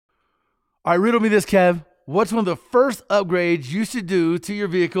All right, riddle me this, Kev. What's one of the first upgrades you should do to your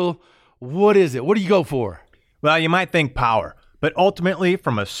vehicle? What is it? What do you go for? Well, you might think power, but ultimately,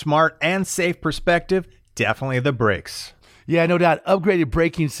 from a smart and safe perspective, definitely the brakes. Yeah, no doubt. Upgraded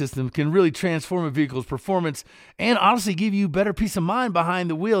braking system can really transform a vehicle's performance and honestly give you better peace of mind behind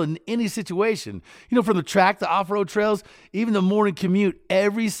the wheel in any situation. You know, from the track to off-road trails, even the morning commute,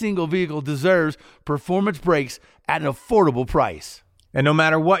 every single vehicle deserves performance brakes at an affordable price. And no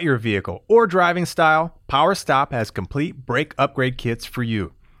matter what your vehicle or driving style, PowerStop has complete brake upgrade kits for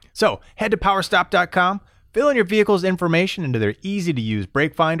you. So head to PowerStop.com, fill in your vehicle's information into their easy-to-use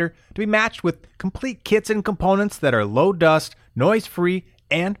brake finder to be matched with complete kits and components that are low dust, noise-free,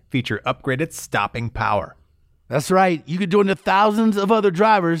 and feature upgraded stopping power. That's right. You could join the thousands of other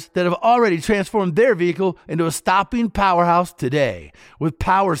drivers that have already transformed their vehicle into a stopping powerhouse today with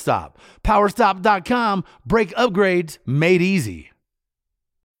PowerStop. PowerStop.com, brake upgrades made easy.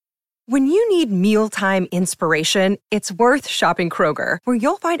 When you need mealtime inspiration, it's worth shopping Kroger, where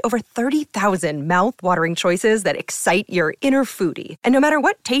you'll find over 30,000 mouth-watering choices that excite your inner foodie. And no matter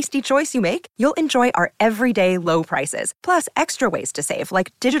what tasty choice you make, you'll enjoy our everyday low prices, plus extra ways to save,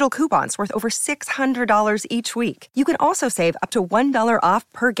 like digital coupons worth over $600 each week. You can also save up to $1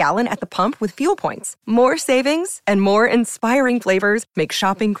 off per gallon at the pump with fuel points. More savings and more inspiring flavors make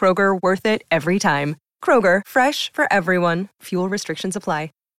shopping Kroger worth it every time. Kroger, fresh for everyone. Fuel restrictions apply.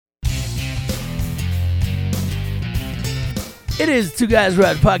 It is Two Guys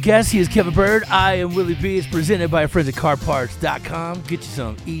Ride Podcast. He is Kevin Bird. I am Willie B. It's presented by our friends at CarParts.com. Get you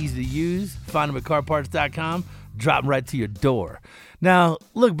some easy to use. Find them at CarParts.com. Drop them right to your door. Now,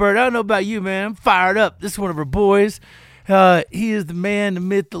 look, Bird, I don't know about you, man. I'm fired up. This is one of our boys. He is the man, the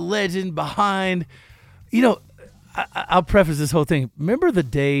myth, the legend behind. You know, I'll preface this whole thing. Remember the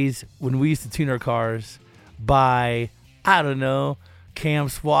days when we used to tune our cars by, I don't know, cam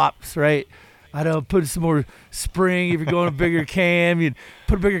swaps, right? I don't put some more spring. If you're going a bigger cam, you'd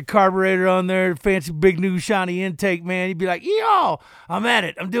put a bigger carburetor on there, fancy big new shiny intake, man. You'd be like, yo, I'm at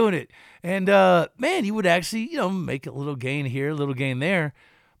it. I'm doing it. And, man, you would actually, make a little gain here, a little gain there.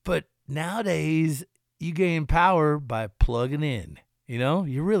 But nowadays, you gain power by plugging in.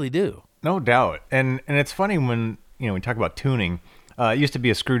 You really do. No doubt. And it's funny when, we talk about tuning. It used to be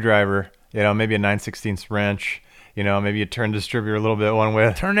a screwdriver, maybe a 9/16 wrench. Maybe you turn the distributor a little bit one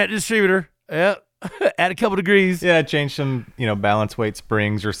way. Turn that distributor. Yep. Add a couple degrees. Yeah, change some, balance weight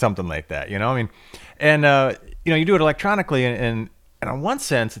springs or something like that, And, you do it electronically, and in one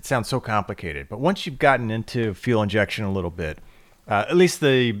sense, it sounds so complicated. But once you've gotten into fuel injection a little bit, at least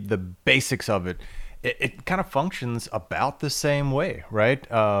the basics of it, it kind of functions about the same way, right?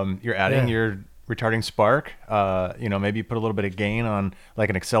 You're adding your retarding spark. Maybe you put a little bit of gain on like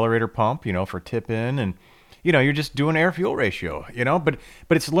an accelerator pump, for tip in, and you're just doing air fuel ratio, but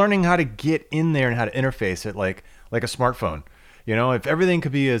it's learning how to get in there and how to interface it like a smartphone. If everything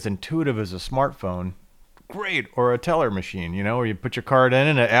could be as intuitive as a smartphone, great. Or a teller machine, where you put your card in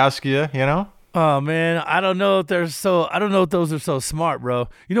and it asks you, Oh man, I don't know if those are so smart, bro.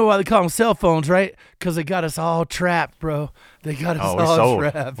 You know why they call them cell phones, right? Because they got us all trapped, bro. They got us all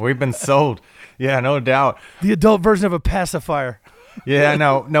trapped. We've been sold. Yeah, no doubt. The adult version of a pacifier. Yeah,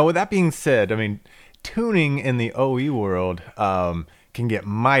 no, with that being said, I mean, tuning in the OE world can get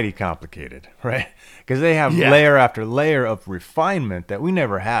mighty complicated, right? Because they have layer after layer of refinement that we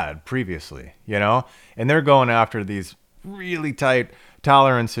never had previously, And they're going after these really tight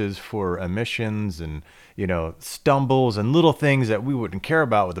tolerances for emissions and, stumbles and little things that we wouldn't care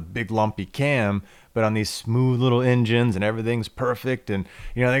about with a big lumpy cam, but on these smooth little engines and everything's perfect. And,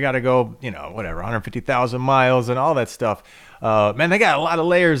 they got to go, 150,000 miles and all that stuff. Man, they got a lot of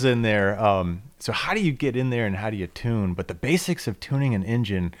layers in there. So how do you get in there and how do you tune? But the basics of tuning an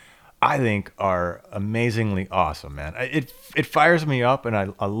engine, I think, are amazingly awesome, man. It fires me up, and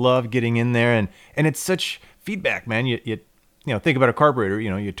I love getting in there, and it's such feedback, man. You think about a carburetor.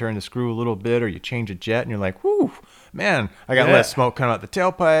 You turn the screw a little bit, or you change a jet, and you're like, whoo, man, I got less smoke coming out the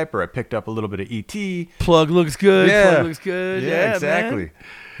tailpipe, or I picked up a little bit of ET. Plug looks good. Yeah. Plug looks good. Yeah, exactly.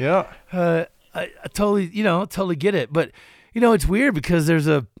 Man. Yeah. I totally get it, but it's weird because there's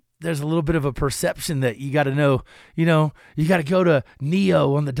a little bit of a perception that you got to know, you got to go to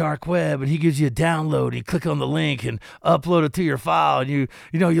Neo on the dark web and he gives you a download and you click on the link and upload it to your file and you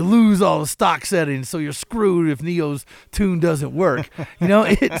lose all the stock settings. So you're screwed if Neo's tune doesn't work.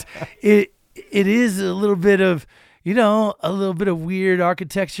 It is a little bit of, weird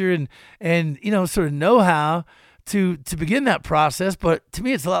architecture and sort of know-how to begin that process. But to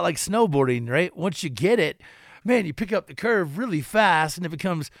me, it's a lot like snowboarding, right? Once you get it, man, you pick up the curve really fast, and it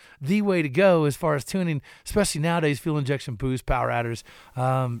becomes the way to go as far as tuning, especially nowadays, fuel injection boost, power adders.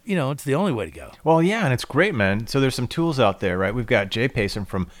 It's the only way to go. Well, yeah, and it's great, man. So there's some tools out there, right? We've got Jay Payson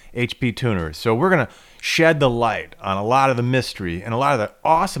from HP Tuners. So we're going to shed the light on a lot of the mystery and a lot of the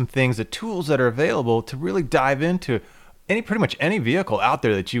awesome things, the tools that are available to really dive into pretty much any vehicle out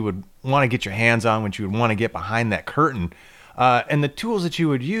there that you would want to get your hands on, which you would want to get behind that curtain. And the tools that you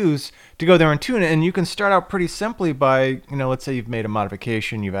would use to go there and tune it. And you can start out pretty simply by, let's say you've made a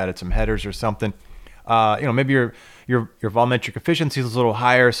modification, you've added some headers or something. Maybe your volumetric efficiency is a little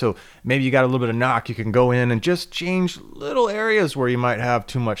higher, so maybe you got a little bit of knock. You can go in and just change little areas where you might have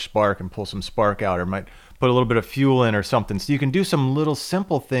too much spark and pull some spark out, or might put a little bit of fuel in or something. So you can do some little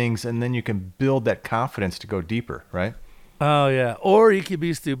simple things, and then you can build that confidence to go deeper, right? Oh, yeah. Or you could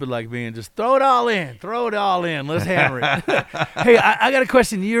be stupid like me and just throw it all in. Let's hammer it. Hey, I got a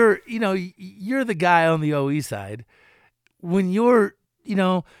question. You're the guy on the OE side. When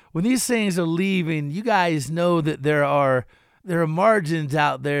when these things are leaving, you guys know that there are margins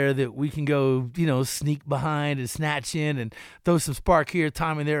out there that we can go, sneak behind and snatch in and throw some spark here,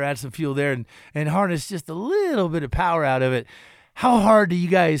 timing there, add some fuel there, and harness just a little bit of power out of it. How hard do you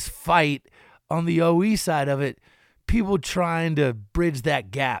guys fight on the OE side of it? People trying to bridge that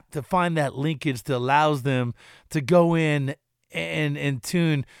gap, to find that linkage that allows them to go in and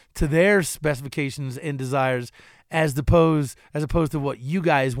tune to their specifications and desires as opposed to what you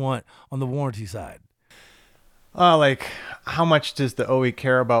guys want on the warranty side. Like, how much does the OE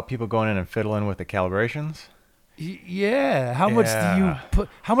care about people going in and fiddling with the calibrations? Yeah. How much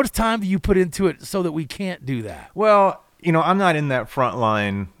time do you put into it so that we can't do that? Well, I'm not in that front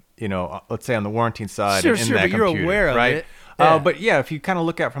line, let's say on the warranty side. Sure, that but you're computer, aware of right? it. Yeah. But yeah, if you kind of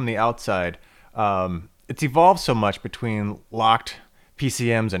look at it from the outside, it's evolved so much between locked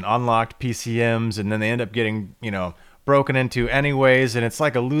PCMs and unlocked PCMs, and then they end up getting, broken into anyways, and it's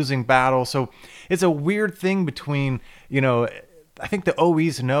like a losing battle. So it's a weird thing between, I think the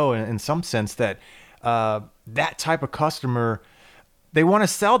OEs know in some sense that that type of customer, they want to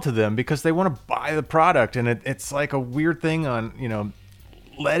sell to them because they want to buy the product, and it's like a weird thing on,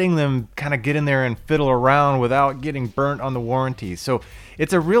 letting them kind of get in there and fiddle around without getting burnt on the warranty. So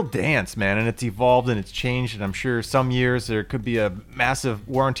it's a real dance, man, and it's evolved and it's changed, and I'm sure some years there could be a massive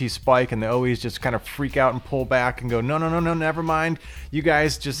warranty spike and the OEs just kind of freak out and pull back and go, no, never mind. You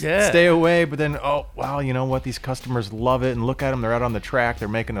guys just stay away. But then, oh, wow, you know what? These customers love it, and look at them. They're out on the track. They're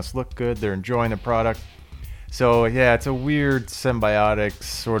making us look good. They're enjoying the product. So, yeah, it's a weird symbiotic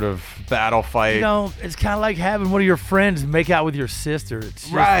sort of battle fight. It's kind of like having one of your friends make out with your sister. It's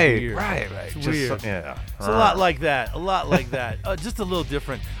just weird. Right. It's just weird. Yeah. It's a lot like that. Just a little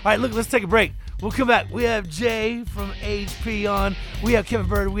different. All right, look, let's take a break. We'll come back. We have Jay from HP on. We have Kevin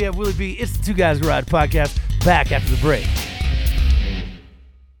Bird. We have Willie B. It's the Two Guys Garage Podcast. Back after the break.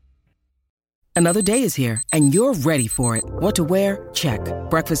 Another day is here, and you're ready for it. What to wear? Check.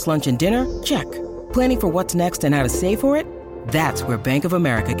 Breakfast, lunch, and dinner? Check. Planning for what's next and how to save for it? That's where Bank of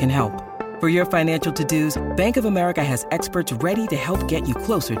America can help. For your financial to-dos, Bank of America has experts ready to help get you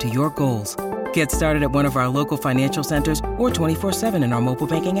closer to your goals. Get started at one of our local financial centers or 24/7 in our mobile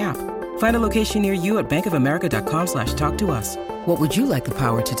banking app. Find a location near you at bankofamerica.com/talktous. What would you like the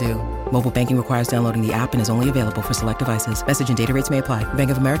power to do? Mobile banking requires downloading the app and is only available for select devices. Message and data rates may apply.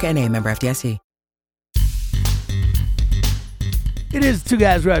 Bank of America N.A., member FDIC. It is Two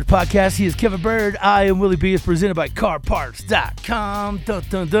Guys Garage Podcast. He is Kevin Bird. I am Willie B. It's presented by CarParts.com. Dun,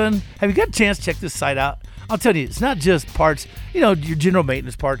 dun, dun. Have you got a chance to check this site out? I'll tell you, it's not just parts, your general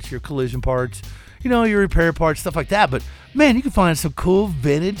maintenance parts, your collision parts, your repair parts, stuff like that. But, man, you can find some cool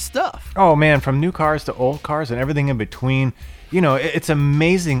vintage stuff. Oh, man, from new cars to old cars and everything in between. It's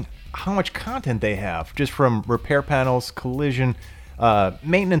amazing how much content they have, just from repair panels, collision,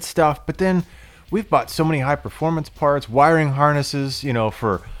 maintenance stuff. But then we've bought so many high performance parts, wiring harnesses,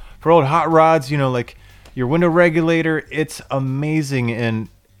 for old hot rods, like your window regulator. It's amazing in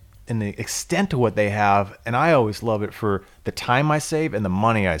the extent to what they have. And I always love it for the time I save and the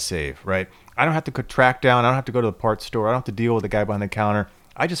money I save, right? I don't have to track down. I don't have to go to the parts store. I don't have to deal with the guy behind the counter.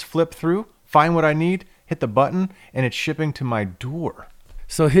 I just flip through, find what I need, hit the button, and it's shipping to my door.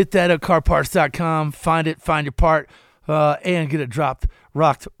 So hit that at carparts.com, find your part, and get it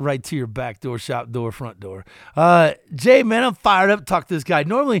rocked right to your back door, shop door, front door. Jay, man, I'm fired up to talk to this guy.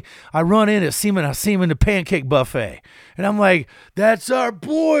 Normally, I run in at Seaman, I see him in the pancake buffet. And I'm like, that's our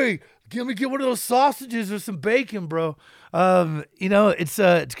boy. Get one of those sausages or some bacon, bro.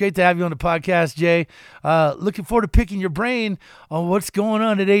 It's great to have you on the podcast, Jay. Looking forward to picking your brain on what's going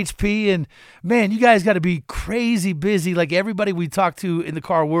on at HP. And man, you guys got to be crazy busy. Like everybody we talk to in the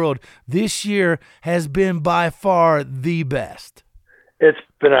car world, this year has been by far the best. It's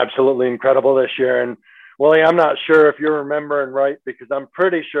been absolutely incredible this year. And Willie, I'm not sure if you're remembering right, because I'm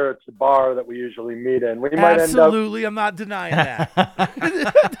pretty sure it's the bar that we usually meet in. We might Absolutely, I'm not denying that.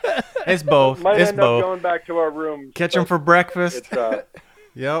 It's both. Might it's end both. up going back to our rooms. Catch them for breakfast.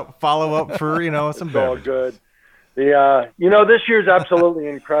 It's, follow up for, some it's all beverage. good. This year's absolutely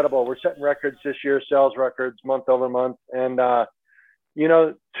incredible. We're setting records this year, sales records month over month. And,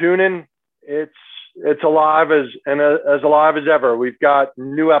 tuning, it's alive as alive as ever. We've got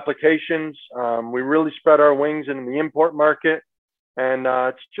new applications. We really spread our wings in the import market, and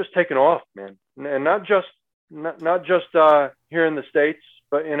it's just taken off, man. And not just here in the States,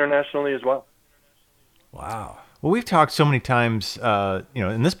 but internationally as well. Wow. Well, we've talked so many times,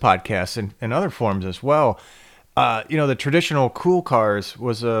 in this podcast and other forums as well. The traditional cool cars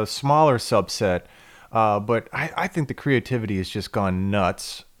was a smaller subset. But I think the creativity has just gone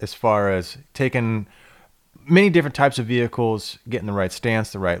nuts as far as taking many different types of vehicles, getting the right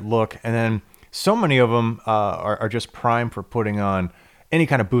stance, the right look, and then so many of them are just primed for putting on any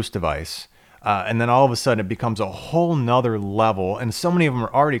kind of boost device. And then all of a sudden it becomes a whole nother level. And so many of them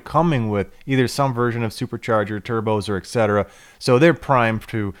are already coming with either some version of supercharger, turbos, or et cetera. So they're primed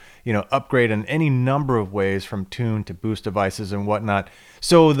to, upgrade in any number of ways, from tune to boost devices and whatnot.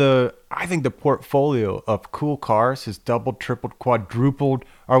 So I think the portfolio of cool cars has doubled, tripled, quadrupled,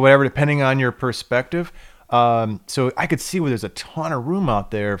 or whatever, depending on your perspective. So I could see where there's a ton of room out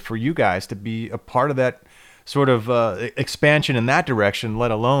there for you guys to be a part of that sort of expansion in that direction,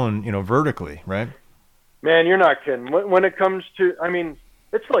 let alone, vertically, right? Man, you're not kidding. When it comes to,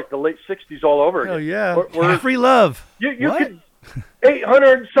 it's like the late 60s all over again. Oh, yeah. We're free love. You could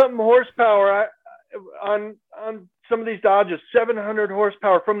 800 something horsepower on some of these Dodges, 700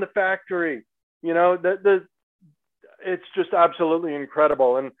 horsepower from the factory. It's just absolutely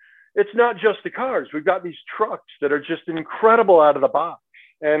incredible. And it's not just the cars. We've got these trucks that are just incredible out of the box.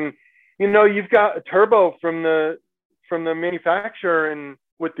 And you've got a turbo from the manufacturer, and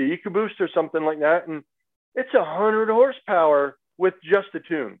with the EcoBoost or something like that, and it's 100 horsepower with just a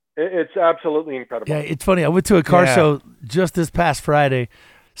tune. It's absolutely incredible. Yeah, it's funny. I went to a car show just this past Friday.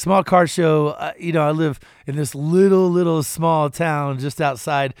 Small car show. I live in this little small town just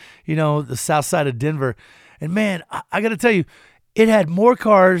outside, the south side of Denver. And man, I got to tell you, it had more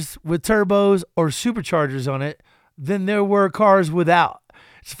cars with turbos or superchargers on it than there were cars without.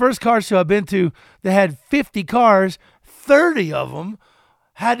 It's the first car show I've been to that had 50 cars, 30 of them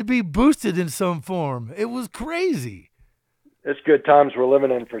had to be boosted in some form. It was crazy. It's good times we're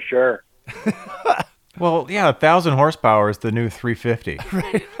living in for sure. Well, yeah, 1,000 horsepower is the new 350.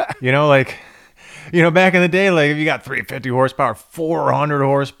 Right. Back in the day, like if you got 350 horsepower, 400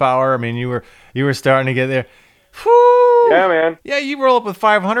 horsepower, you were starting to get there. Whew. Yeah, man. Yeah, you roll up with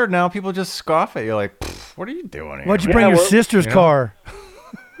 500 now, people just scoff at you like, what are you doing here? Why'd you bring your sister's car?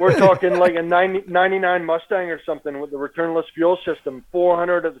 We're talking like a 99 Mustang or something with the returnless fuel system.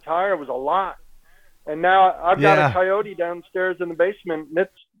 400 at the tire was a lot. And now I've got a Coyote downstairs in the basement, and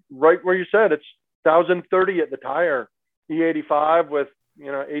it's right where you said. It's 1,030 at the tire, E85 with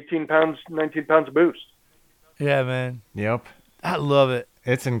 18 pounds, 19 pounds of boost. Yeah, man. Yep. I love it.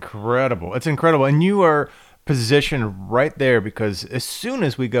 It's incredible. It's incredible. And you are positioned right there, because as soon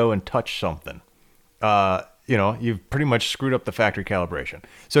as we go and touch something, you've pretty much screwed up the factory calibration.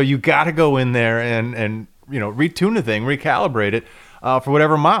 So you got to go in there and retune the thing, recalibrate it for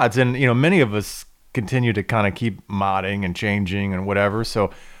whatever mods. And, many of us continue to kind of keep modding and changing and whatever.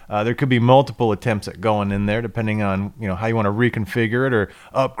 So there could be multiple attempts at going in there, depending on, how you want to reconfigure it or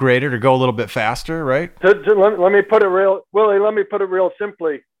upgrade it or go a little bit faster, right? Let me put it real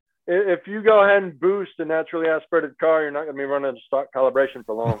simply. If you go ahead and boost a naturally aspirated car, you're not going to be running stock calibration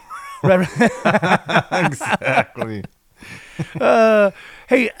for long. Exactly.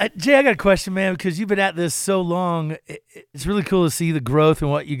 Hey, Jay, I got a question, man, because you've been at this so long. It's really cool to see the growth and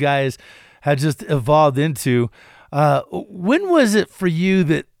what you guys have just evolved into. When was it for you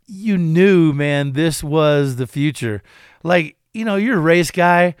that you knew, man, this was the future? Like, you're a race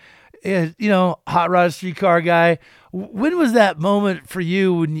guy, hot rod street car guy. When was that moment for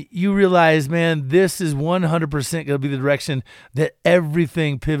you when you realized, man, this is 100% going to be the direction that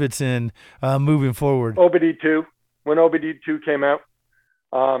everything pivots in moving forward? OBD2, when OBD2 came out,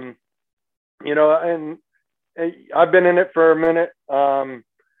 and I've been in it for a minute.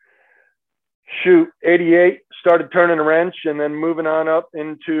 88 started turning a wrench, and then moving on up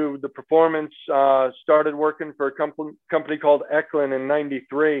into the performance. Started working for a company called Echlin in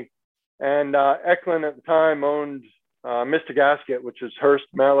 '93, and Echlin at the time owned Mr. Gasket, which is Hurst,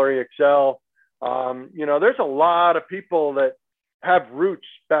 Mallory, Excel. There's a lot of people that have roots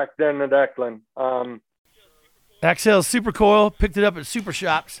back then at Echlin. Axel Super Coil, picked it up at Super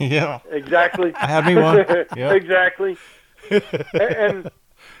Shops. Yeah, exactly. I had me one. Yeah. Exactly. and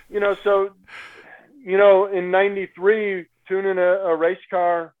so in '93, tuning a race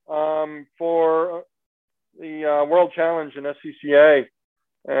car for the World Challenge in SCCA,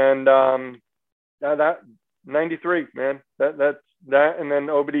 and that '93, man, that's that, and then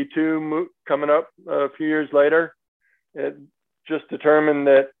OBD2 coming up a few years later. It just determined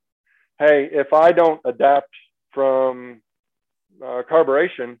that, hey, if I don't adapt from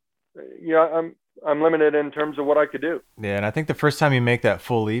carburation, I'm limited in terms of what I could do. Yeah, and I think the first time you make that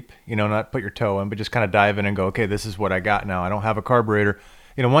full leap, not put your toe in, but just kind of dive in and go, okay, this is what I got now. I don't have a carburetor.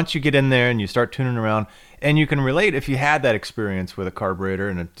 Once you get in there and you start tuning around, and you can relate if you had that experience with a carburetor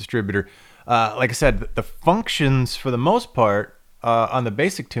and a distributor. Like I said, the functions for the most part on the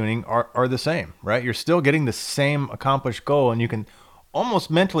basic tuning are the same, right? You're still getting the same accomplished goal, and you can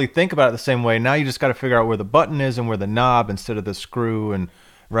almost mentally think about it the same way. Now you just got to figure out where the button is and where the knob instead of the screw, and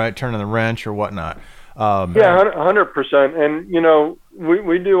right, turning the wrench or whatnot. 100%. And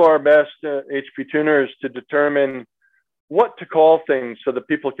we do our best, HP tuners, to determine what to call things so that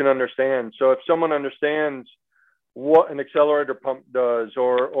people can understand. So if someone understands what an accelerator pump does,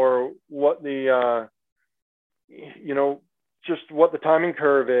 or what the just what the timing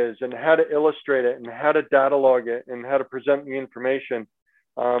curve is, and how to illustrate it, and how to data log it, and how to present the information.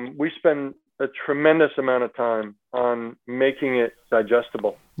 We spend a tremendous amount of time on making it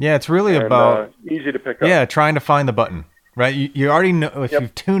digestible. Yeah, it's really about easy to pick up. Yeah, trying to find the button, right? You already know, if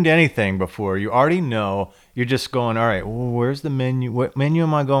you've tuned anything before, you already know. You're just going, all right, well, where's the menu? What menu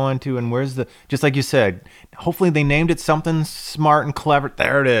am I going to? And where's just like you said, hopefully they named it something smart and clever.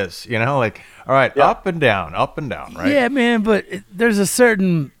 There it is, all right, up and down, right? Yeah, man, but there's a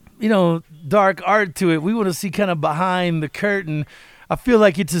certain, dark art to it. We want to see kind of behind the curtain. I feel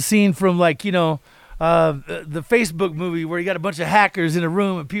like it's a scene from the Facebook movie where you got a bunch of hackers in a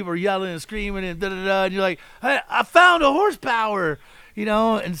room and people are yelling and screaming and da-da-da, and you're like, hey, I found a horsepower,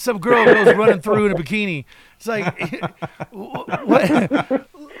 and some girl goes running through in a bikini. It's like, what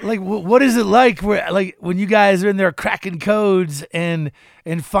is it like when you guys are in there cracking codes and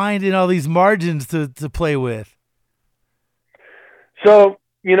finding all these margins to play with? So,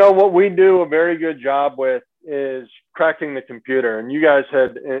 what we do a very good job with is cracking the computer. And you guys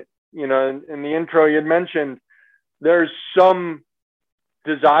had, in the intro, you had mentioned there's some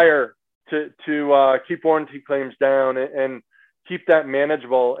desire to keep warranty claims down and keep that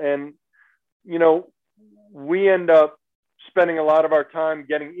manageable. And, we end up spending a lot of our time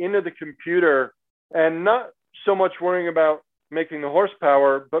getting into the computer and not so much worrying about making the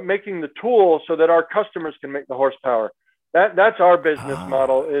horsepower, but making the tool so that our customers can make the horsepower. That's our business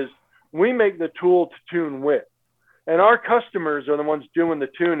model, is we make the tool to tune with. And our customers are the ones doing the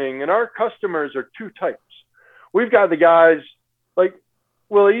tuning. And our customers are two types. We've got the guys like,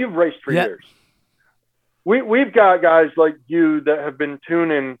 Willie, you've raced for years. We've got guys like you that have been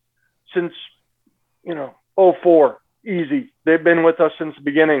tuning since, 2004, easy. They've been with us since the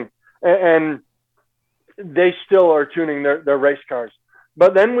beginning. And they still are tuning their race cars.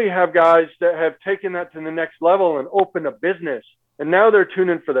 But then we have guys that have taken that to the next level and opened a business. And now they're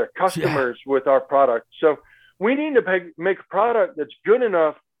tuning for their customers with our product. So we need to make a product that's good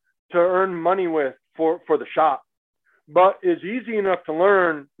enough to earn money with for the shop, but is easy enough to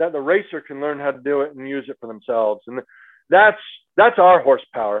learn that the racer can learn how to do it and use it for themselves. And that's our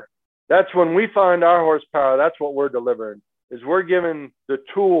horsepower. That's when we find our horsepower. That's what we're delivering, is we're giving the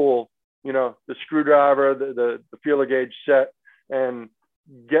tool, the screwdriver, the feeler gauge set, and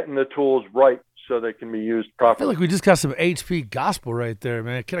getting the tools right so they can be used properly. I feel like we just got some HP gospel right there,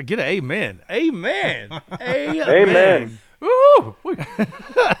 man. Can I get an amen? Amen. Amen. Woo!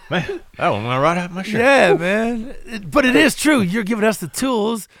 Man, that one went right out my shirt. Yeah, man. But it is true. You're giving us the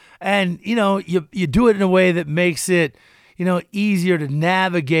tools, and you do it in a way that makes it easier to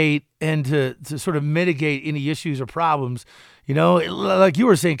navigate and to sort of mitigate any issues or problems. Like you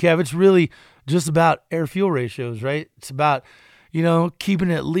were saying, Kev, it's really just about air fuel ratios, right? It's about keeping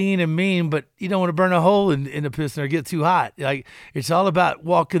it lean and mean, but you don't want to burn a hole in the piston or get too hot. Like, it's all about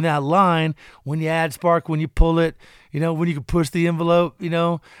walking that line when you add spark, when you pull it, when you can push the envelope,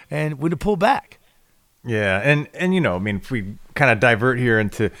 and when to pull back. Yeah, and I mean, if we kind of divert here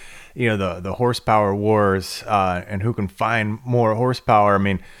into, the horsepower wars and who can find more horsepower, I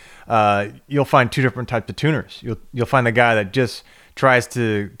mean, you'll find two different types of tuners. You'll find the guy that just tries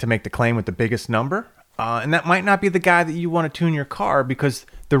to make the claim with the biggest number, and that might not be the guy that you want to tune your car, because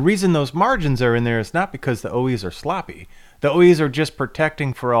the reason those margins are in there is not because the OEs are sloppy. The OEs are just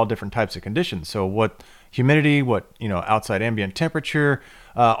protecting for all different types of conditions. So what humidity, outside ambient temperature,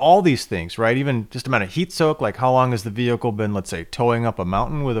 all these things, right? Even just amount of heat soak, like how long has the vehicle been, let's say, towing up a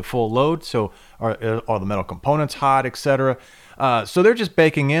mountain with a full load? So are the metal components hot, etc.? So they're just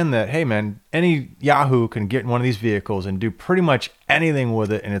baking in that, hey man, any Yahoo can get in one of these vehicles and do pretty much anything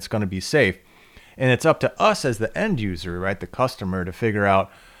with it, and it's going to be safe. And it's up to us as the end user, right, the customer, to figure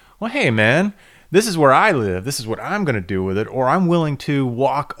out, well, hey man, this is where I live. This is what I'm going to do with it. Or I'm willing to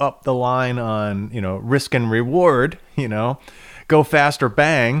walk up the line on, risk and reward, go fast or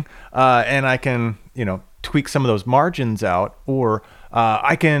bang. And I can, tweak some of those margins out. Or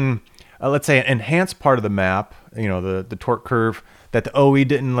I can, let's say, enhance part of the map, the torque curve that the OE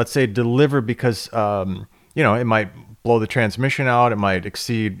didn't, let's say, deliver because, it might blow the transmission out. It might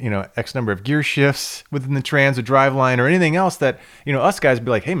exceed, X number of gear shifts within the trans or drive line or anything else that, us guys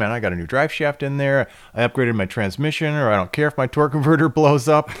be like, hey man, I got a new drive shaft in there. I upgraded my transmission, or I don't care if my torque converter blows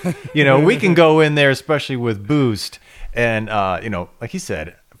up. We can go in there, especially with boost, and, like he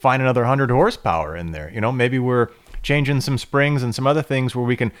said, find another 100 horsepower in there. Maybe we're changing some springs and some other things where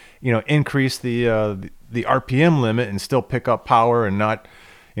we can, increase the RPM limit and still pick up power and not,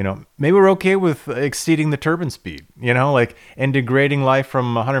 maybe we're okay with exceeding the turbine speed, and degrading life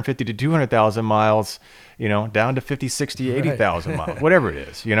from 150 to 200,000 miles, down to 50, 60, 80,000 miles, whatever it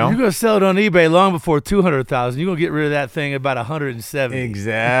is, You're going to sell it on eBay long before 200,000. You're going to get rid of that thing at about 170.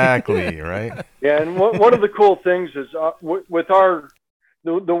 Exactly, right? Yeah, and one of the cool things is with our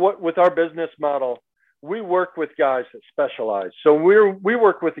business model, we work with guys that specialize. So we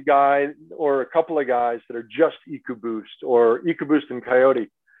work with a guy or a couple of guys that are just EcoBoost or EcoBoost and Coyote.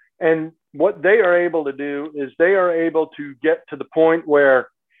 And what they are able to do is they are able to get to the point where,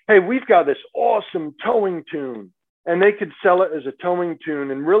 hey, we've got this awesome towing tune, and they could sell it as a towing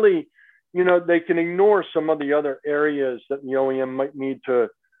tune, and really, they can ignore some of the other areas that the OEM might need to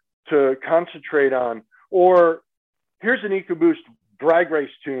concentrate on. Or here's an EcoBoost drag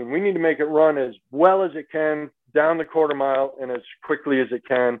race tune. We need to make it run as well as it can down the quarter mile and as quickly as it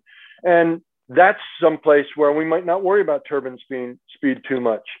can. And that's someplace where we might not worry about turbine speed too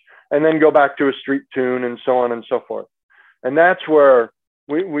much, and then go back to a street tune and so on and so forth. And that's where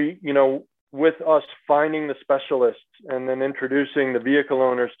we with us finding the specialists and then introducing the vehicle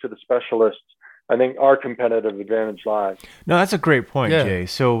owners to the specialists, I think our competitive advantage lies. No, that's a great point, yeah. Jay.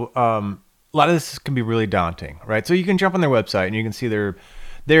 So a lot of this can be really daunting, right? So you can jump on their website and you can see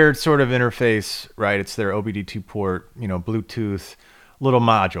their sort of interface, right? It's their OBD2 port, Bluetooth little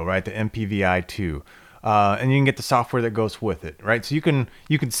module, right? The MPVI2. And you can get the software that goes with it, right? So you can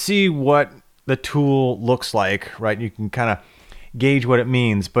see what the tool looks like, right? You can kind of gauge what it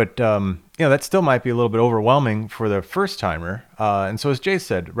means, but that still might be a little bit overwhelming for the first timer. And so as Jay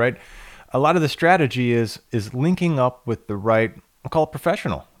said, right, a lot of the strategy is linking up with the right, I'll call it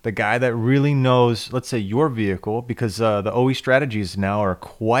professional, the guy that really knows, let's say, your vehicle, because the OE strategies now are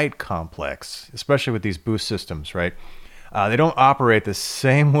quite complex, especially with these boost systems, right? They don't operate the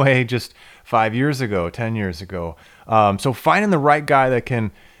same way just 5 years ago, 10 years ago. So finding the right guy that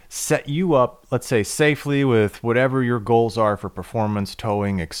can set you up, let's say, safely with whatever your goals are for performance,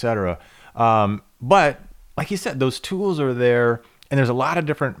 towing, etc. But like you said, those tools are there, and there's a lot of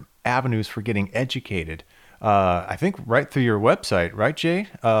different avenues for getting educated. I think right through your website, right, Jay?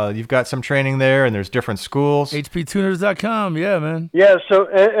 You've got some training there, and there's different schools. HPtuners.com, yeah, man. Yeah, so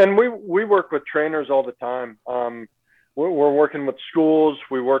and we work with trainers all the time. We're working with schools.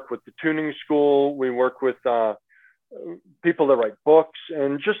 We work with the tuning school. We work with people that write books,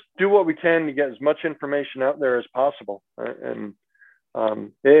 and just do what we can to get as much information out there as possible. And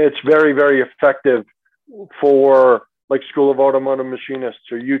it's very, very effective for like School of Automotive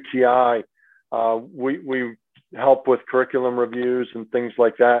Machinists or UTI. We help with curriculum reviews and things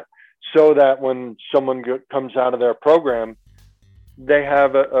like that, so that when someone comes out of their program, they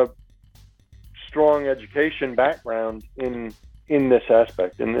have a strong education background in this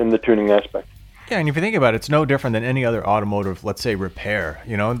aspect, in the tuning aspect. Yeah, and if you think about it, it's no different than any other automotive, let's say, repair.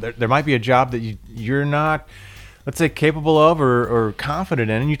 There might be a job that you're not, let's say, capable of or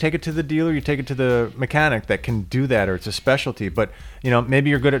confident in, and you take it to the dealer, you take it to the mechanic that can do that, or it's a specialty. But maybe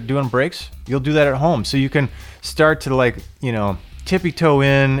you're good at doing brakes, you'll do that at home. So you can start to tippy toe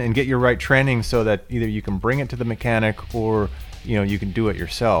in and get your right training, so that either you can bring it to the mechanic, or you can do it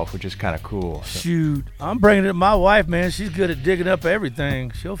yourself, which is kind of cool. So. Shoot, I'm bringing it to my wife, man. She's good at digging up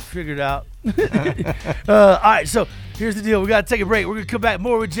everything. She'll figure it out. All right, so here's the deal. We got to take a break. We're going to come back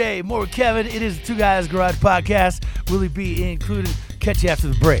more with Jay, more with Kevin. It is the Two Guys Garage Podcast. Willie B included. Catch you after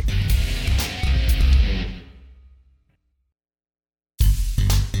the break.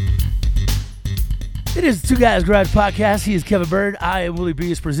 It is the Two Guys Garage Podcast. He is Kevin Bird. I am Willie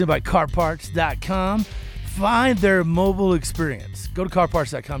B. It's presented by CarParts.com. Find their mobile experience. Go to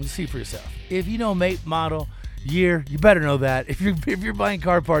CarParts.com and see for yourself. If you know make, model, year, you better know that. If you're buying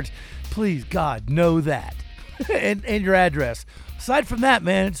car parts, please, God, know that. and your address. Aside from that,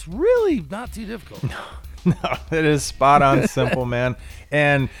 man, it's really not too difficult. No, it is spot on simple, man.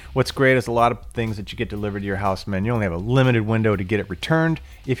 And what's great is a lot of things that you get delivered to your house, man. You only have a limited window to get it returned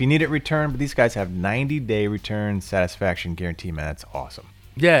if you need it returned. But these guys have 90-day return satisfaction guarantee, man. That's awesome.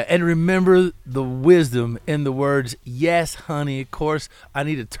 Yeah, and remember the wisdom in the words, yes, honey, of course, I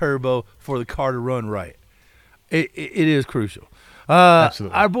need a turbo for the car to run right. It is crucial.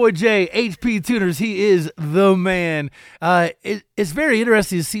 Absolutely. Our boy Jay, HP Tuners, he is the man. It's very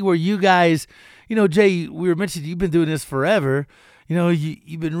interesting to see where you guys, Jay, we were mentioning you've been doing this forever.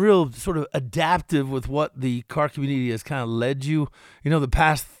 You've been real sort of adaptive with what the car community has kind of led you, the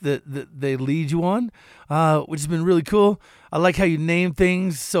path that they lead you on, which has been really cool. I like how you name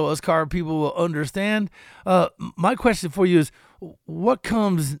things so us car people will understand. My question for you is, what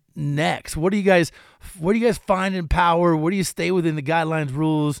comes next? What do you guys find in power? Where do you stay within the guidelines,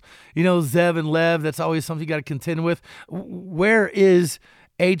 rules? Zev and Lev, that's always something you got to contend with. Where is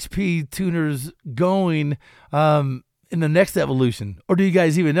HP Tuners going in the next evolution? Or do you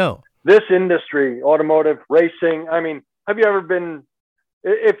guys even know? This industry, automotive, racing, have you ever been,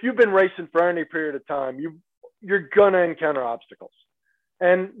 if you've been racing for any period of time, you're going to encounter obstacles.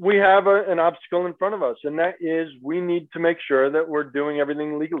 And we have an obstacle in front of us, and that is we need to make sure that we're doing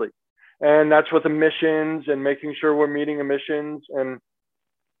everything legally. And that's with emissions and making sure we're meeting emissions and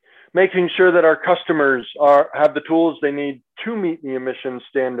making sure that our customers have the tools they need to meet the emission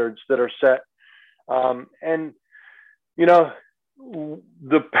standards that are set.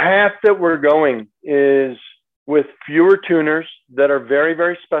 The path that we're going is with fewer tuners that are very,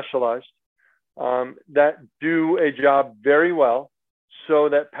 very specialized, that do a job very well, so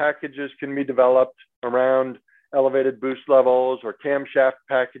that packages can be developed around elevated boost levels or camshaft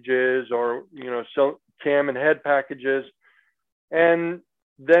packages or, so cam and head packages. And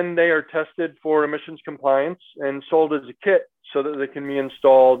then they are tested for emissions compliance and sold as a kit so that they can be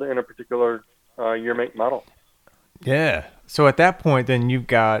installed in a particular year, make, model. Yeah. So at that point, then you've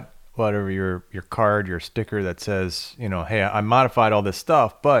got whatever your card, your sticker that says, hey, I modified all this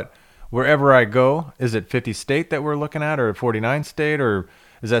stuff, but wherever I go, is it 50 state that we're looking at, or 49 state, or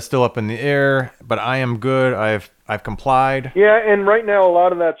is that still up in the air? But I am good. I've complied. Yeah, and right now a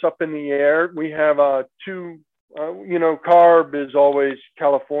lot of that's up in the air. We have two. CARB is always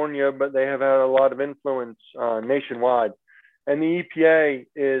California, but they have had a lot of influence nationwide, and the EPA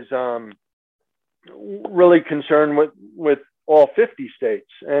is really concerned with all 50 states.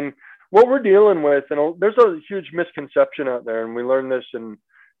 And what we're dealing with, and there's a huge misconception out there, and we learn this and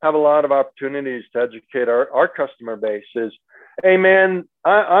have a lot of opportunities to educate our customer base is, hey man,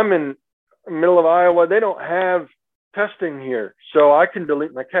 I'm in the middle of Iowa. They don't have testing here, so I can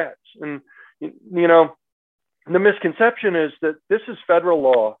delete my cats. And, the misconception is that this is federal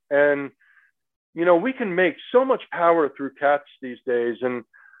law, and, we can make so much power through cats these days. And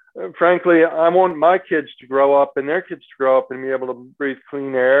frankly, I want my kids to grow up and their kids to grow up and be able to breathe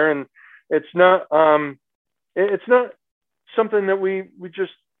clean air. And it's not something that we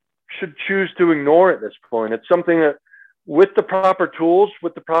just should choose to ignore at this point. It's something that with the proper tools,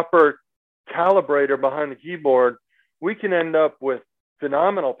 with the proper calibrator behind the keyboard, we can end up with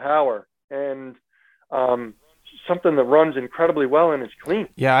phenomenal power and something that runs incredibly well and is clean.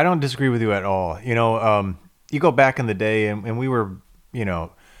 Yeah, I don't disagree with you at all. You go back in the day and we were,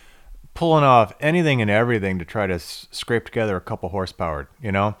 pulling off anything and everything to try to scrape together a couple horsepower,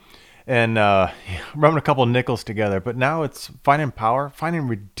 and rubbing a couple nickels together. But now it's finding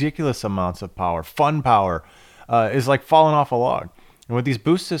ridiculous amounts of power. Fun power is like falling off a log. And with these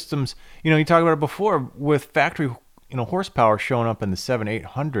boost systems, you talked about it before with factory, horsepower showing up in the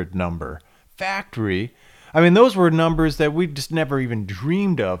 7,800 number. Factory. Those were numbers that we just never even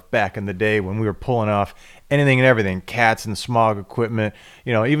dreamed of back in the day when we were pulling off anything and everything, cats and smog equipment,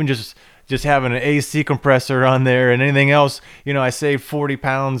 even just having an AC compressor on there and anything else. I saved 40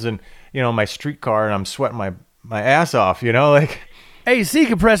 pounds and, my street car, and I'm sweating my ass off, AC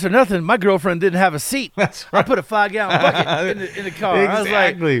compressor, nothing. My girlfriend didn't have a seat. That's right. I put a 5-gallon bucket in the car.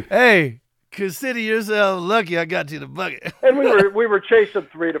 Exactly. I was like, hey, Consider yourself lucky I got you the bucket. And we were chasing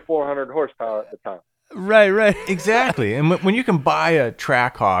 300 to 400 horsepower at the time. Right. Exactly. And when you can buy a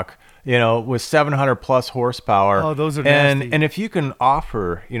Trackhawk, with 700 plus horsepower. Oh, those are nasty. And if you can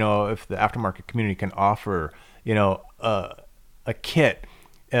offer, if the aftermarket community can offer, a kit,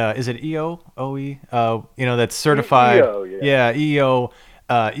 is it EO, OE? That's certified. EO, yeah.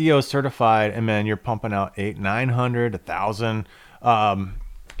 EO certified, and man, you're pumping out 800, 900, 1,000. How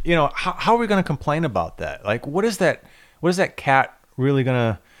are we going to complain about that? Like, what is that cat really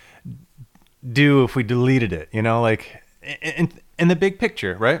going to do if we deleted it? Like in the big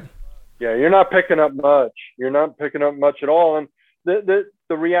picture, right? Yeah, you're not picking up much. You're not picking up much at all. And the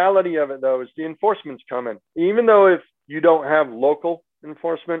reality of it, though, is the enforcement's coming. Even though if you don't have local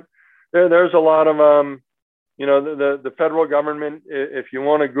enforcement, there's a lot of, the federal government, if you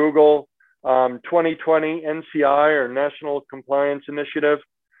want to Google 2020 NCI or National Compliance Initiative,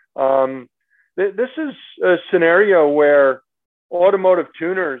 this is a scenario where automotive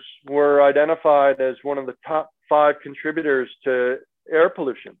tuners were identified as one of the top 5 contributors to air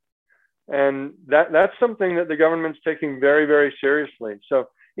pollution. And that's something that the government's taking very, very seriously. So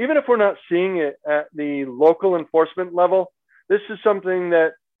even if we're not seeing it at the local enforcement level, this is something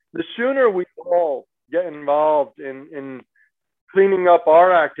that the sooner we all get involved in cleaning up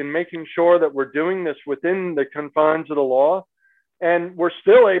our act and making sure that we're doing this within the confines of the law, and we're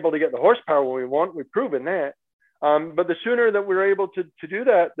still able to get the horsepower we want, we've proven that. But the sooner that we're able to do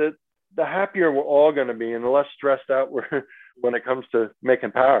that, the happier we're all going to be and the less stressed out we're when it comes to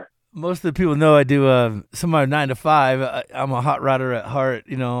making power. Most of the people know I do some of my 9 to 5. I'm a hot rodder at heart,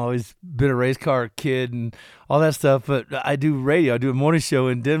 always been a race car kid and all that stuff. But I do radio. I do a morning show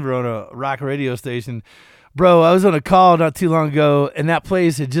in Denver on a rock radio station. Bro, I was on a call not too long ago, and that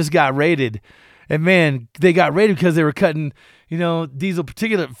place had just got raided. And, man, they got raided because they were cutting, diesel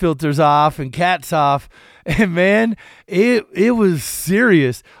particulate filters off and cats off. And, man, it was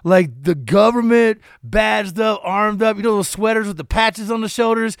serious. Like, the government badged up, armed up, those sweaters with the patches on the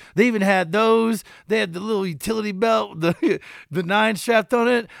shoulders. They even had those. They had the little utility belt, the 9 strapped on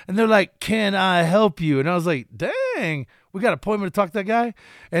it. And they're like, can I help you? And I was like, dang. We got an appointment to talk to that guy.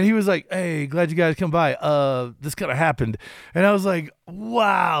 And he was like, hey, glad you guys come by. This kind of happened. And I was like,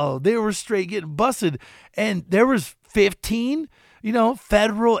 wow, they were straight getting busted. And there was 15,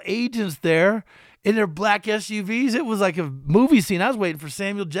 federal agents there in their black SUVs. It was like a movie scene. I was waiting for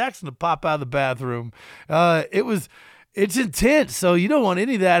Samuel Jackson to pop out of the bathroom. It's intense. So you don't want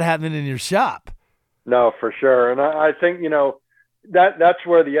any of that happening in your shop. No, for sure. And I think, that's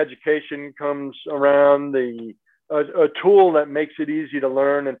where the education comes around, a tool that makes it easy to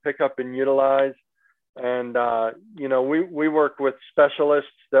learn and pick up and utilize. And, we work with specialists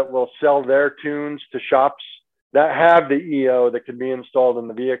that will sell their tunes to shops that have the EO that can be installed in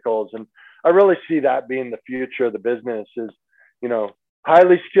the vehicles. And I really see that being the future of the business is,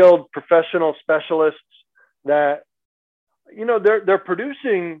 highly skilled professional specialists that, they're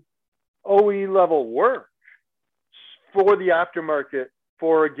producing OE level work for the aftermarket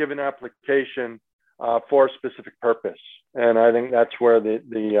for a given application. For a specific purpose. And I think that's where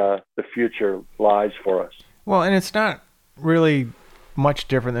the future lies for us. Well, and it's not really much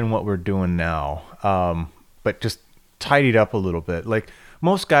different than what we're doing now, but just tidied up a little bit. Like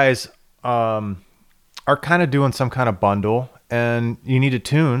most guys are kind of doing some kind of bundle, and you need a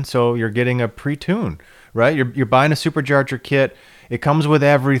tune, so you're getting a pre-tune, right? You're buying a supercharger kit. It comes with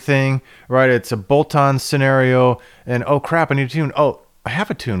everything, right? It's a bolt-on scenario, and oh crap, I need a tune. Oh, I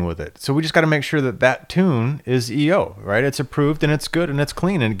have a tune with it. So we just got to make sure that tune is EO, right? It's approved and it's good and it's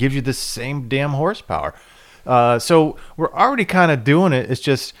clean and it gives you the same damn horsepower. So we're already kind of doing it. It's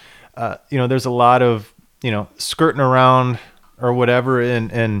just, there's a lot of, skirting around or whatever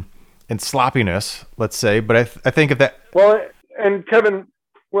and sloppiness, let's say. But I think if that... Well, and Kevin,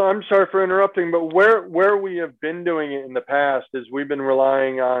 well, I'm sorry for interrupting, but where we have been doing it in the past is we've been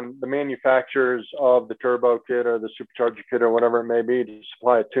relying on the manufacturers of the turbo kit or the supercharger kit or whatever it may be to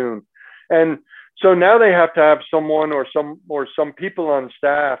supply a tune. And so now they have to have someone or some people on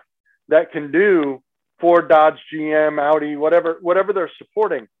staff that can do Ford, Dodge, GM, Audi, whatever they're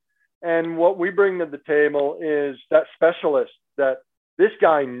supporting. And what we bring to the table is that specialist that this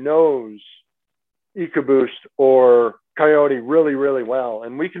guy knows EcoBoost or Coyote really, really well.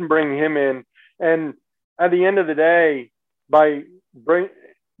 And we can bring him in. And at the end of the day, by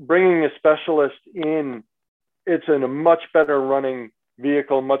bringing a specialist in, it's in a much better running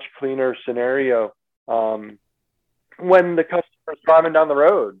vehicle, much cleaner scenario when the customer's driving down the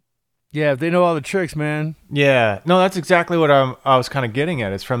road. Yeah, they know all the tricks, man. Yeah. No, that's exactly what I was kind of getting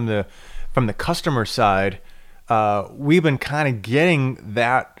at. It's from the customer side. We've been kind of getting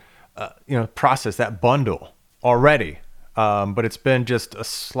that process, that bundle already. But it's been just a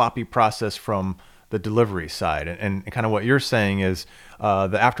sloppy process from the delivery side. And kind of what you're saying is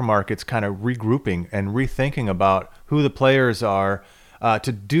the aftermarket's kind of regrouping and rethinking about who the players are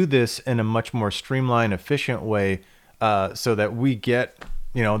to do this in a much more streamlined, efficient way so that we get,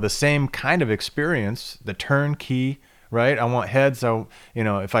 the same kind of experience, the turnkey, right? I want heads. So,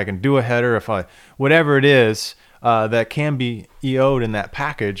 if I can do a header, whatever it is that can be EO'd in that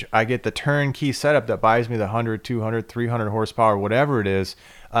package, I get the turnkey setup that buys me the 100, 200, 300 horsepower, whatever it is.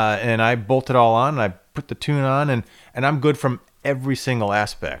 And I bolt it all on, and I put the tune on, and I'm good from every single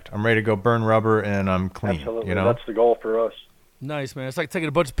aspect. I'm ready to go burn rubber, and I'm clean. Absolutely. That's the goal for us. Nice, man. It's like taking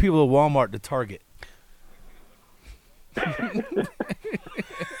a bunch of people to Walmart to Target.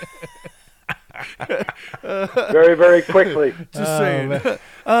 Very, very quickly. Just saying.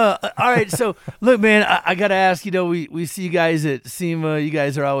 All right, so look, man, I got to ask, we see you guys at SEMA. You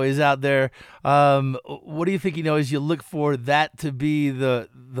guys are always out there. What do you think, as you look for that to be the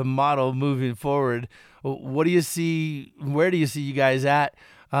model moving forward? What do you see? Where do you see you guys at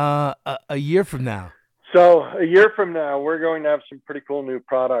a year from now? So a year from now, we're going to have some pretty cool new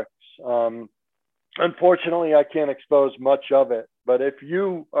products. Unfortunately, I can't expose much of it, but if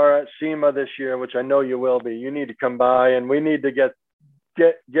you are at SEMA this year, which I know you will be, you need to come by, and we need to get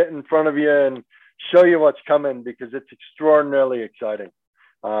in front of you and show you what's coming, because it's extraordinarily exciting.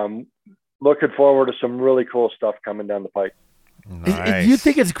 Looking forward to some really cool stuff coming down the pike. Nice. You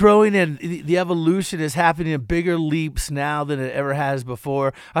think it's growing and the evolution is happening in bigger leaps now than it ever has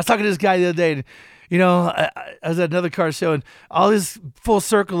before? I was talking to this guy the other day, and I was at another car show, and all this full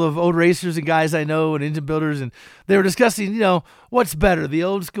circle of old racers and guys I know and engine builders, and they were discussing, what's better, the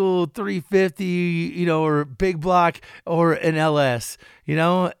old school 350, or big block, or an LS, and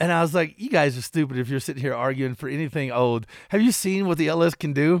I was like, you guys are stupid if you're sitting here arguing for anything old. Have you seen what the LS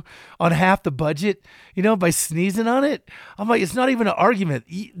can do on half the budget, by sneezing on it? I'm like, it's not even an argument.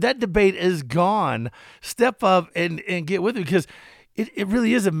 That debate is gone. Step up and get with it, because it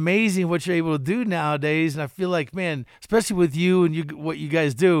really is amazing what you're able to do nowadays. And I feel like, man, especially with you and what you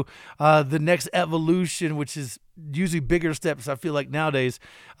guys do, the next evolution, which is usually bigger steps, I feel like nowadays,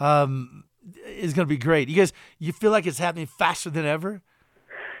 is going to be great. You feel like it's happening faster than ever?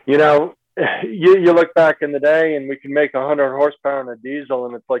 You look back in the day, and we can make 100 horsepower in a diesel,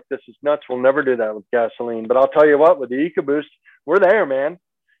 and it's like, this is nuts. We'll never do that with gasoline. But I'll tell you what, with the EcoBoost, we're there, man.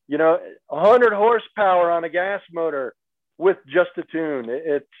 100 horsepower on a gas motor with just a tune.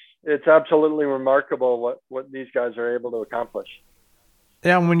 It's absolutely remarkable what these guys are able to accomplish.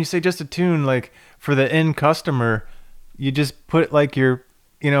 Yeah, when you say just a tune, like for the end customer, you just put like your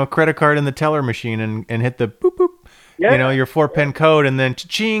credit card in the teller machine and hit the boop boop. Yeah. Your 4-pin code, and then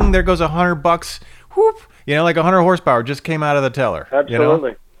ching, there goes $100. Whoop, like 100 horsepower just came out of the teller.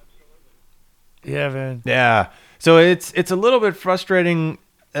 Absolutely. Yeah, man. Yeah. So it's a little bit frustrating,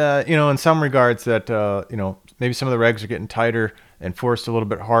 in some regards that maybe some of the regs are getting tighter and forced a little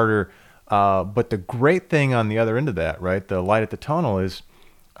bit harder. But the great thing on the other end of that, right, the light at the tunnel, is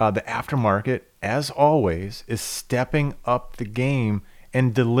the aftermarket, as always, is stepping up the game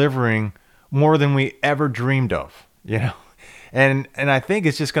and delivering more than we ever dreamed of, and I think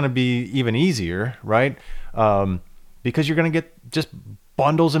it's just going to be even easier, right? Because you're going to get just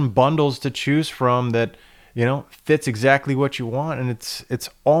bundles and bundles to choose from that, fits exactly what you want. And it's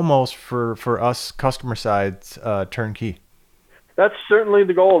almost for us customer sides, turnkey. That's certainly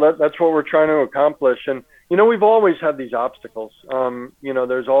the goal. That's what we're trying to accomplish. And, we've always had these obstacles.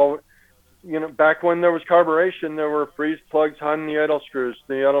 There's all, back when there was carburation, there were freeze plugs on the idle screws,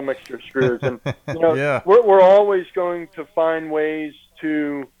 the idle mixture screws. And, yeah. we're always going to find ways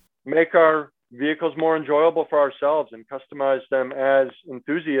to make our vehicles more enjoyable for ourselves and customize them as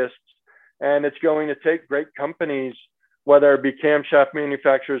enthusiasts. And it's going to take great companies, whether it be camshaft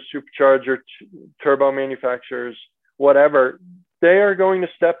manufacturers, supercharger, turbo manufacturers, whatever, they are going to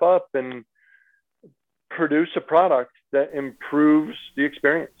step up and produce a product that improves the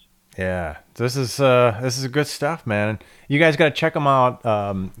experience. Yeah, this is good stuff, man. You guys got to check them out.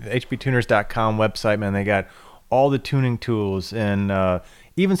 hbtuners.com website, man. They got all the tuning tools and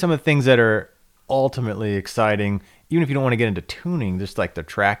even some of the things that are ultimately exciting. Even if you don't want to get into tuning, just like the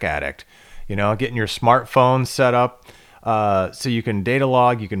Track Addict, getting your smartphone set up so you can data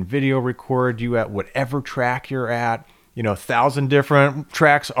log, you can video record you at whatever track you're at. 1,000 different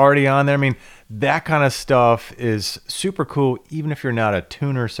tracks already on there. I mean, that kind of stuff is super cool, even if you're not a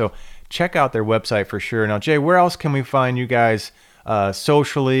tuner. So check out their website for sure. Now, Jay, where else can we find you guys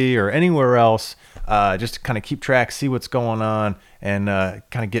socially or anywhere else just to kind of keep track, see what's going on, and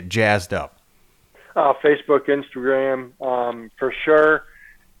kind of get jazzed up? Facebook, Instagram, for sure.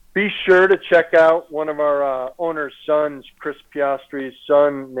 be sure to check out one of our owner's sons, Chris Piastri's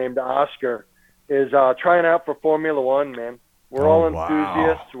son named Oscar, is trying out for Formula One, man. We're all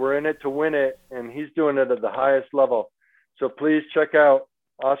enthusiasts. Wow. We're in it to win it, and he's doing it at the highest level. So please check out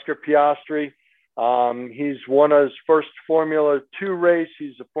Oscar Piastri. He's won his first Formula 2 race.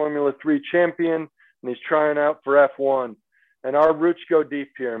 He's a Formula 3 champion, and he's trying out for F1. And our roots go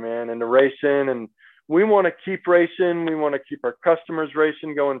deep here, man, into racing. And we want to keep racing. We want to keep our customers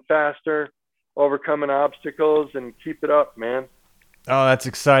racing, going faster, overcoming obstacles, and keep it up, man. Oh, that's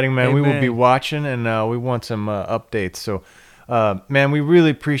exciting, man. Amen. We will be watching, and we want some updates. So, man, we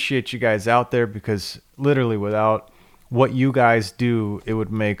really appreciate you guys out there, because literally without what you guys do, it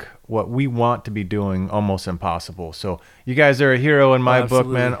would make what we want to be doing almost impossible. So you guys are a hero in my book,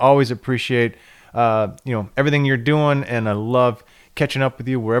 man. Always appreciate everything you're doing, and I love catching up with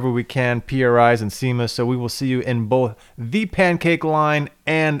you wherever we can, PRIs and SEMA. So we will see you in both the pancake line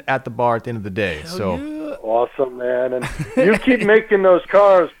and at the bar at the end of the day. Hell yeah. Awesome, man. And you keep making those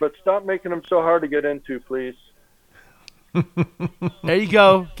cars, but stop making them so hard to get into, please. There you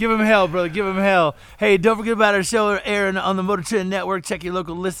go. Give him hell, brother. Give him hell. Hey, don't forget about our show airing on the Motor Trend Network. Check your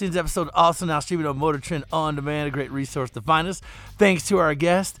local listings. Episode also now streaming on Motor Trend On Demand, a great resource to find us. Thanks to our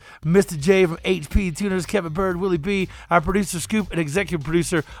guest, Mr. J from HP Tuners, Kevin Bird, Willie B, our producer Scoop, and executive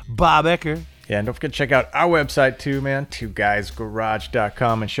producer Bob Ecker. Yeah, and don't forget to check out our website too, man,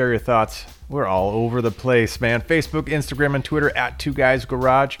 twoguysgarage.com, and share your thoughts. We're all over the place, man. Facebook, Instagram, and Twitter at Two Guys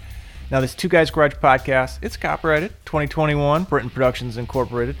Garage. Now, this Two Guys Garage podcast, it's copyrighted 2021, Britain Productions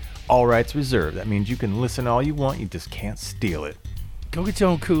Incorporated, all rights reserved. That means you can listen all you want, you just can't steal it. Go get your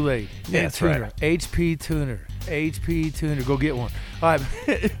own Kool-Aid. Yeah, that's tuner. right. HP Tuner. HP Tuner. Go get one. All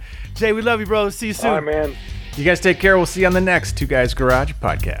right. Jay, we love you, bro. See you soon. All right, man. You guys take care. We'll see you on the next Two Guys Garage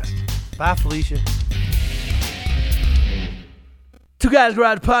podcast. Bye, Felicia. Two Guys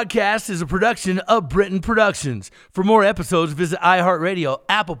Garage Podcast is a production of Britain Productions. For more episodes, visit iHeartRadio,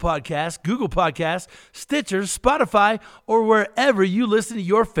 Apple Podcasts, Google Podcasts, Stitcher, Spotify, or wherever you listen to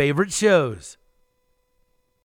your favorite shows.